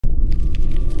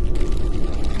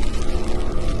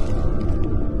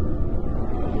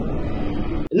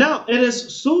it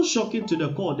is so shocking to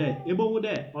the core there. Able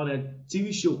there on a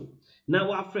TV show.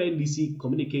 Now our friend NDC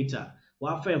communicator,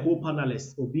 our friend whole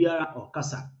panelist, Obiara or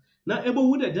Kasa. Now able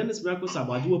with the Dennis Miracles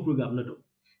about your program.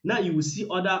 Now you will see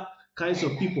other kinds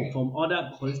of people from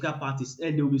other political parties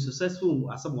and they will be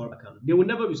successful as some more account. They will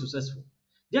never be successful.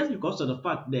 Just because of the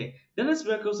fact that Dennis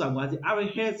Miracles about our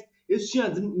heads is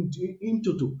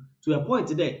into to a point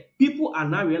today. People are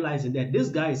now realizing that this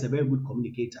guy is a very good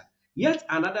communicator. Yet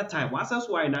another time, what's that's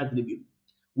why not review.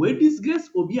 When disgrace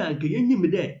Obia and Kayenyi me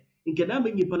there, in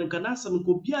Kaname Nipankana some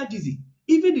Kobia Dizzy.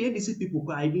 Even the NDC people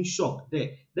are even shocked there.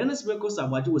 Dennis Miracles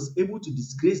Abadi was able to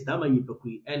disgrace Dama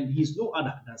Yipakui, and he's no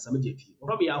other than SAMMY Gyamfi.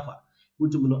 From Alpha, who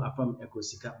to know Afam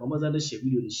Ekosika, Mamaza share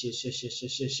video,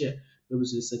 share. Maybe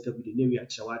the second video, maybe at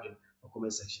Shawadin or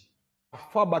comment section.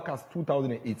 Far back as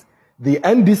 2008, the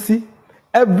NDC,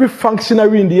 every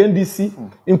functionary in the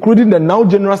NDC, including the now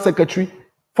General Secretary,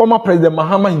 former President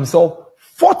Mahama himself,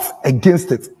 fought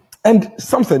against it. And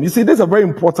something, you see, this is a very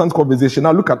important conversation.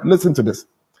 Now listen to this.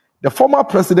 The former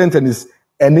president and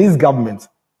his government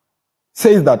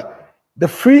says that the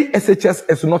free SHS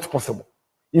is not possible.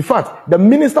 In fact, the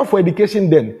Minister for Education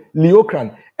then, Leo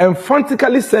Kran,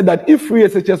 emphatically said that if free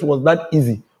SHS was that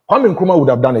easy, Kwame Nkrumah would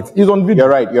have done it. He's on video.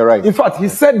 You're right. In fact, he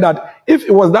said that if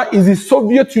it was that easy,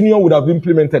 Soviet Union would have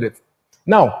implemented it.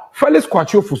 Now, Felix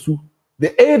Kwachio Fusu,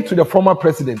 the aide to the former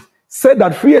president, said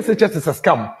that free SHS is a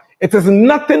scam. It is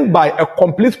nothing by a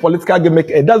complete political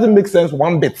gimmick. It doesn't make sense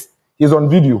one bit. He's on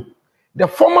video. The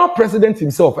former president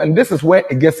himself, and this is where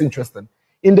it gets interesting,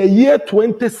 in the year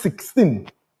 2016,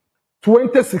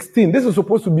 this is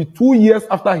supposed to be 2 years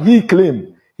after he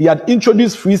claimed he had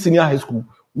introduced free senior high school,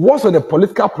 was on a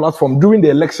political platform during the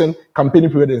election campaign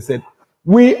period and said,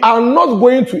 we are not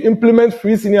going to implement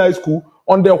free senior high school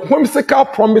on the whimsical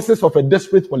promises of a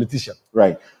desperate politician.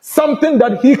 Right. Something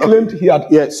that he claimed he had.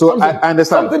 Yeah, so I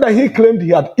understand. Something that he claimed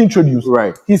he had introduced.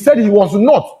 Right. He said he was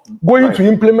not going to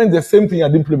implement the same thing he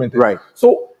had implemented. Right.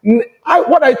 So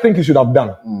what I think he should have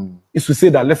done is to say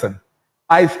that, listen,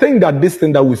 I think that this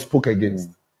thing that we spoke against,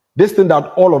 this thing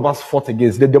that all of us fought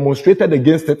against, they demonstrated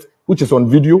against it, which is on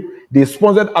video. They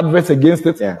sponsored adverts against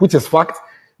it, which is fact.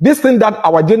 This thing that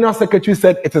our General Secretary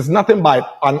said, it is nothing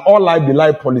but an all-lie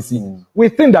be-lie policy. We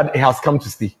think that it has come to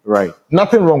stay. Right.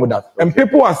 Nothing wrong with that. Okay. And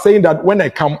people are saying that when I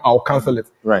come, I'll cancel it.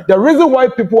 Right. The reason why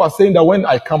people are saying that when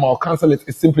I come, I'll cancel it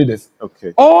is simply this.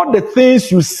 Okay. All the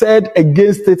things you said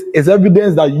against it is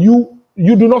evidence that you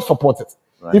do not support it.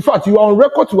 Right. In fact, you are on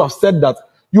record to have said that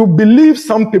you believe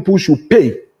some people should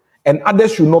pay and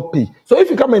others should not pay. So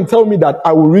if you come and tell me that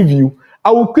I will review, I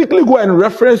will quickly go and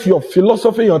reference your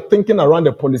philosophy, your thinking around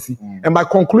the policy. And my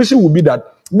conclusion will be that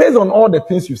based on all the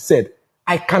things you said,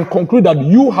 I can conclude that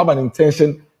you have an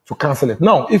intention to cancel it.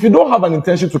 Now, if you don't have an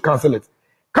intention to cancel it,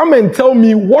 come and tell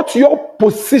me what your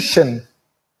position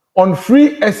on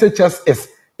free SHS is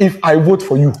if I vote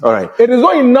for you. All right. It is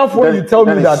not enough when you tell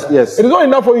me that. Yes. It is not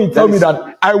enough when you tell me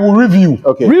that I will review.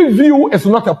 Okay. Review is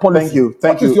not a policy. Thank you.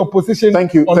 What is your position?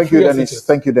 Thank you, Dennis.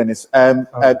 Thank you, Dennis.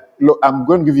 Look, I'm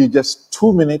going to give you just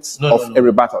 2 minutes of a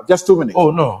rebuttal. Just 2 minutes.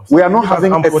 Oh no. We are not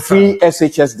having a free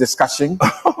SHS discussion.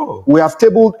 We have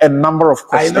tabled a number of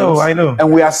questions. I know.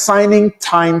 And we are assigning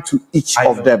time to each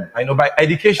of them. I know. By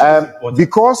education,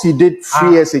 because he did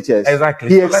free SHS, exactly.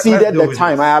 He exceeded the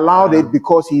time. I allowed it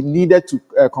because he needed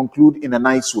to conclude in a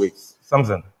nice way.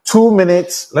 Samson. 2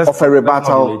 minutes of a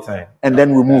rebuttal, and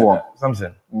then we move on.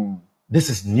 Samson,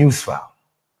 this is news file.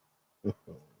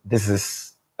 This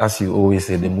is, as you always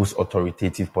say, the most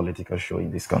authoritative political show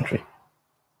in this country.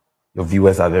 Your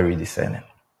viewers are very discerning.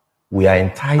 We are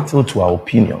entitled to our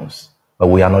opinions, but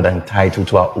we are not entitled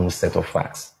to our own set of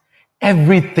facts.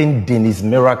 Everything Dennis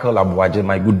Miracle Abuaje,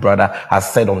 my good brother,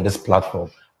 has said on this platform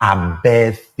are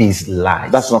bare-faced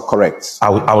lies. That's not correct. I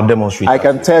will demonstrate. I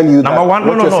can tell you Number one,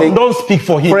 no, don't speak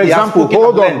for him. For example,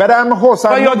 hold on, but I'm a host.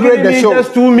 But you're giving me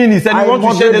just 2 minutes, and you want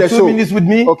to share the 2 minutes with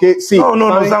me? Okay, see.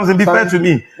 No, Samson, be fair to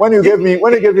me. When you gave me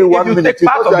 1 minute, you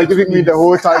are giving me the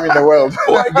whole time in the world.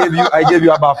 I gave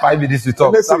you about 5 minutes to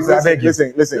talk.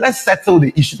 Listen. Let's settle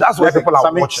the issue. That's why people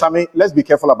are watching. Sammy, let's be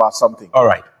careful about something. All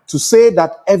right. To say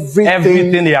that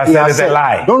everything he has said is a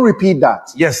lie. Don't repeat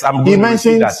that. Yes, I'm going to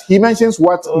repeat that. He mentions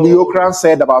what Leo Kran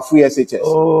said about free SHS.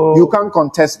 You can't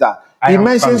contest that. He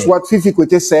mentions what Fifi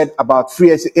Kwete said about free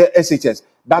SHS.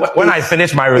 When I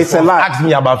finish my response, ask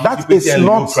me about Fifi Kwete and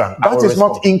Leo Kran. That is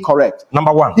not incorrect.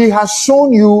 Number one. He has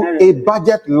shown you a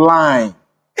budget line.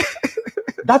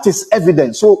 That is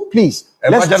evidence. So please,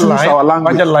 let's choose our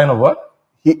language. Budget line of what?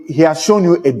 He has shown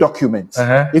you a document.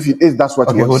 If that's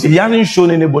what you want to say. He hasn't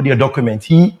shown anybody a document.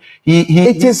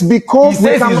 It is because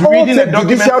we can all take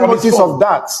judicial notice of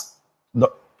that.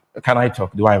 Can I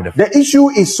talk? Do I have the floor? The issue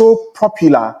is so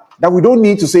popular that we don't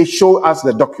need to say, show us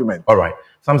the document. All right.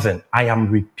 Something I am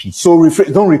repeating. So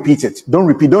don't repeat it. Don't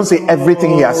repeat. Don't say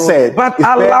everything he has said. But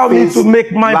allow me to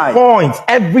make my point.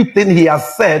 Everything he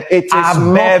has said, it is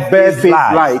not bare-faced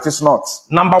lie. It is not.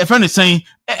 Number a friend is saying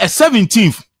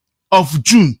 17th of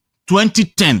June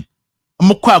 2010.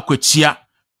 Mokwa kwechia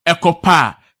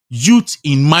ekopa youth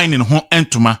in mining ho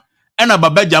entoma. Ena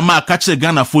baba jama catch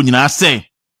Ghana phone nyina say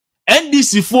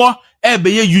NDC for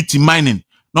ebeye youth in mining.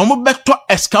 Na mo beto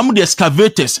escam the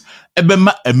excavators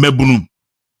ebema emebunu.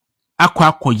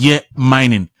 Akwa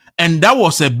mining, and that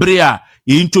was a brea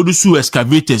he introduced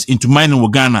excavators into mining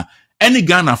with Ghana. Any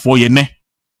Ghana for ye ne?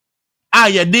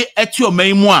 Ye de etio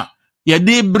meimwa ye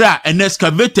de bra and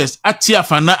excavators atia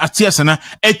fana atia sana.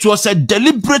 It was a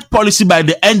deliberate policy by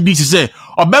the NDC say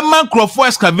obema for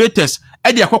excavators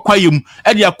edi akwa yum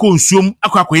edi akonsum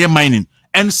akwa mining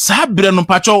and sabre no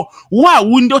pacho wa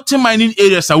window te mining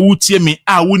areas a wutie me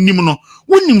a wunim no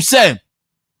wunim say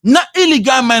na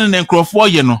illegal mining and for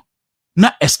ye no.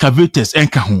 Na excavators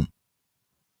enka ho.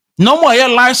 No more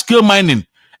large scale mining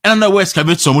and another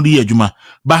excavate somebody adwuma,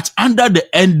 but under the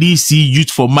NDC youth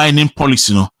for mining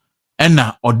policy no and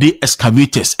na or the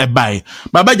excavators e buy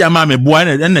baba jama me boy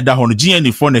and da ho no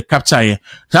GN for the capture ye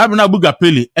sabe na buga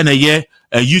pele and a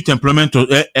youth employment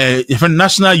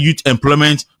national youth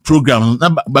employment program na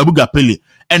babuga pele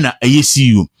and na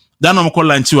ACU da no call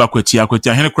line ti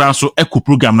akwati hen kran so eco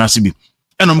program na sibi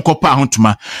and no pa ho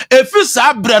tuma efi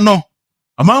sabre no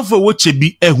amanfo wo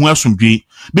chebi ehu asomdwe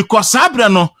because sabre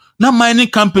no na mining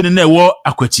company na wo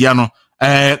akwatia no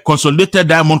Consolidated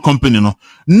Diamond Company no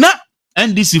na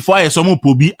NDC for aye somo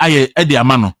pobi aye e de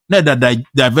ama no na da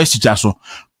diversity aso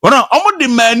wona omo de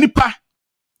manipa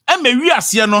e me wi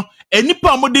ase no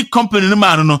enipa omo de company no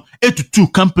ma no etutu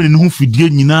company no ho fidie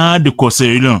nyina de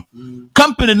koserion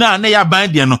company na ya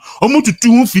ban de no omo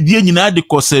tutu ho fidie nyina de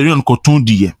koserion koton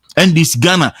die NDC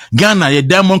Ghana ye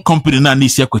Diamond Company na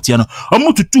isi akwatia no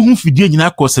omo tutu hu fidie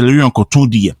nyina koserion koton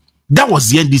die. That was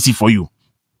the NDC for you.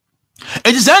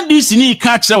 It is NDC ni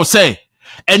ka kire say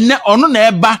enne ono na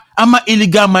eba ama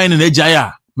illegal mining na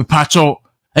jaya me pacho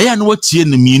eya no watie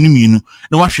na mienu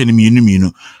na wahwe na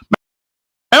mienu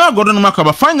ema godo no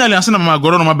makaba finally asena mama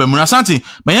godo no mabamu asante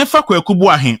me yemfa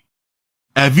kwakubu ahe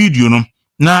video no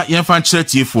na yemfa kire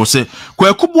tiefo say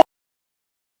kwakubu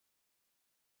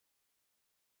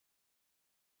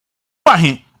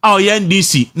our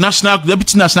NDC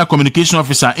Deputy National Communication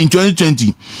Officer in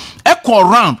 2020 echo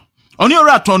around on your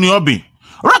Ratoni Obi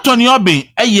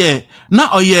na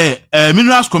oye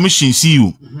Minerals Commission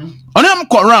CEO on him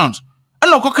go around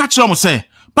and look catch them say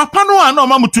papa no an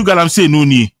ma mutu galam say no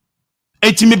ni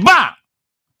etimi ba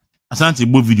asante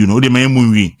bo video no de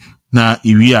mayemu wi na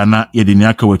iwi ana ye de ni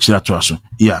aka wachira to aso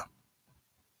yeah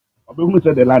obehunu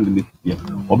say the land is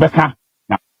obeka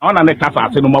on an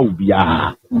ekasa no ma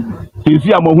ubia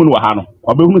since amohunu wa ha no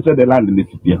obehunu say the land in the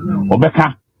city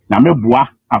obeka na meboa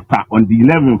after on the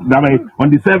 11th on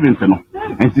the 7th no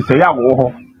and she say ya wo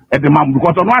ho e de mam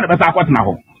because no an beta akwat na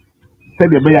ho say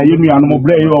the be ya yenu anu mo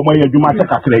bre e o mo ya dwuma se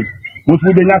kakra mo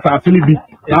fu de nya sa se ni bi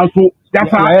na so ya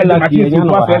sa na ki si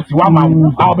to afet wa ma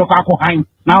a obeka akọ han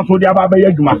na so de aba be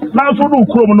ya dwuma na so do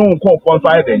krom no nko ko so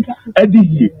aye den e di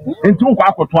yie enti nko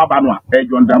akoto aba no a e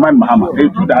John Dramani Mahama e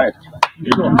tu direct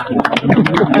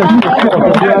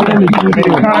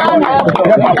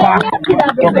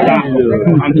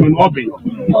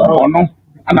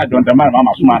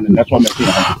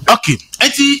okay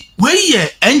eti we ye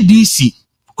NDC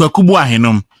kwakubu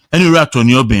ahenom eni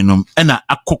Ratoni Obi nom ena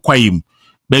akokwayem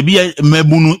baby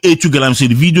mebunu etu galam say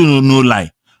the video no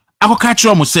lie akoka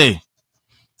kire mo say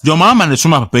your mama na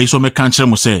soma papa so me kan kire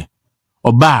mo say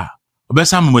oba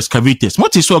obesa mo excavators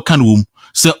what is so kan wom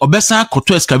say obesa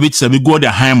koto excavators be go the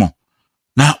haimo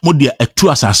na mo de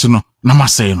atu asase no na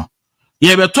masay no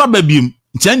ye beto ababiem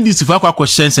NDC fa kwa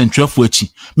shense ntwefo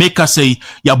achi make say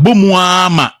ya bomu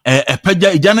ama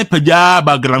epaja ijane paja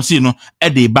background si no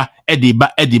ediba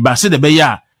say the be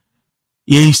ya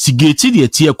ye instigate the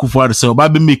tie akufo say oba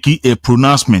be make a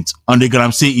pronouncement on the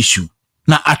gram say issue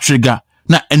na atrigger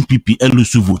na NPP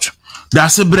elusu vote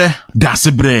dasebre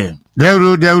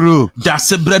Dewro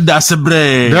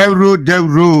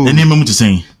enema mutu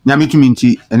sen nyame tumi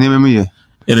nti enema mu ye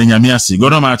ere nyame ase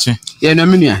godo maache ye no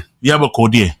menua ya boko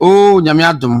de oh nyame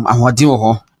adom ahode wo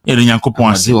ho ere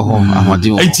nyankopon ase wo ho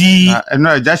ahode wo enti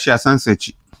eno jashi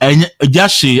asansachi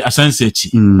jashi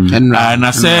asansachi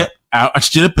na se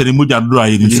achire perimu jadro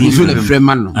ayi nsu le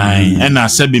frema no na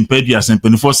se bimpedu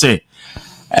asempenifo se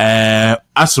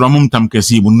asromum tam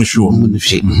kesi bu no show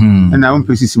na won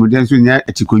pesi modern so nya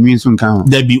atikonwi so nka ho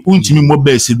da bi untimi mo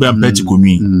ba esi ba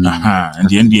atikonwi aha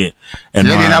ndie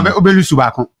na obelusu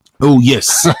ba ko oh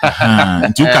yes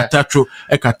nti ukatacho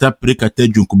ekata prekata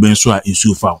junku benso a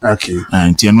ensu fa okay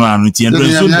nti eno anu nti eno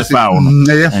ensu de fa no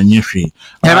enye hwe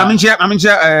maminche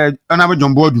onabo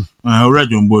jombodu ora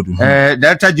jombodu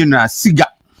director general siga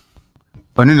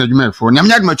oni na djuma efo nyam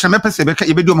nyadma twa mepese beka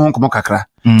yebedu mo honkomo kakra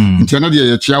nti eno de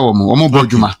ye chia wo mo bo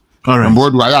djuma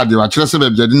jombodu aya de wa kire se be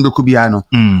biade nbeku bia no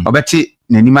obeti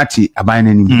nanimati aban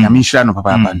nanim nyam nhira no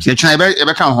papa papa nti ye twa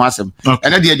yebeka ho asem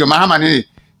eno de djuma ha ma ne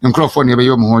microphone yebe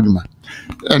yo mo ho djuma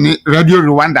eni radio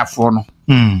Rwanda fo no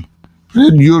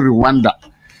radio Rwanda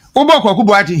obo kwa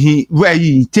kubo ati hi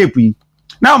yi tape yi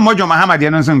na mo djuma ha ma de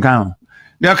no nso nkan ho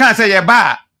de kan se ye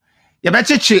ba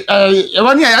yebecheche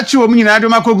ewani ya chi wo munyina ado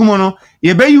makogumo no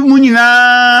yebeyi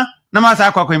munyina na masa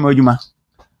akwakwa imodjuma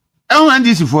ehun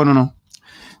NDC fo no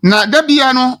na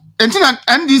dabia no entina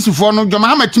NDC fo no djoma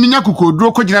ha matimi nya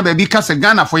kokoduro kogina ba bi kase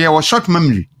Ghana fo ye wo short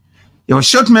memory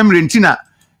entina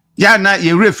ya na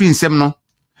ye refi nsem no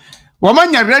wo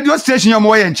manya radio station yo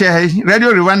mo ye nche he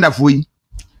radio Rwanda fo yi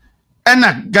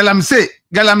ena galamse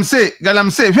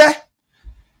hwe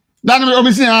dan me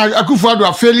obisi akufo ado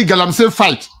afeli galamse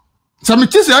fight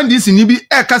Samitisi NDC ni bi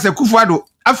kase Kufuado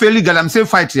afeli galamse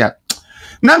fight ya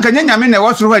na nka nyame na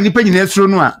wosoro ha nipa nyina esoro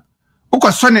no a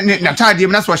ukwaso ne natade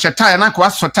na so hyeta na kwa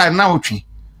so time na otwe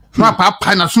no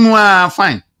papa na sunu a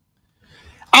fine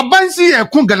abansi e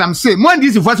ku galamse mo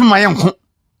NDC fo so ma ye nko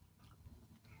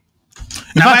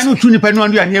na ba no tu nipa no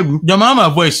andu ani agu jama ma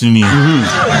voice ni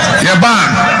ye ba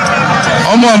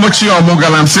omo chi omo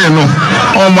galamse no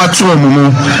omo atu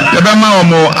omo ye ba ma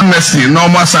omo amnesty no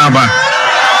omo asaba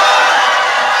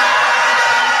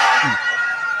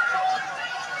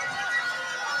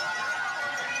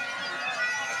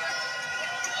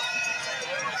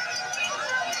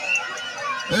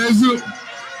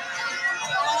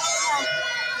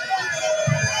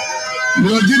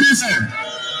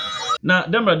Now,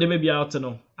 Demra, they may be out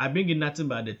no. I bring in nothing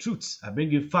but the truth. I bring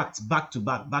you facts back to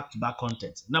back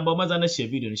content. Now, but mazana share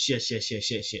video, share.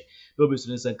 Don't be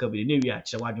so nice and come with the new year.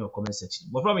 Share what your comment section.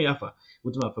 But from me, Yafa,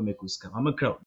 what my from a kuska. I'm a crowd.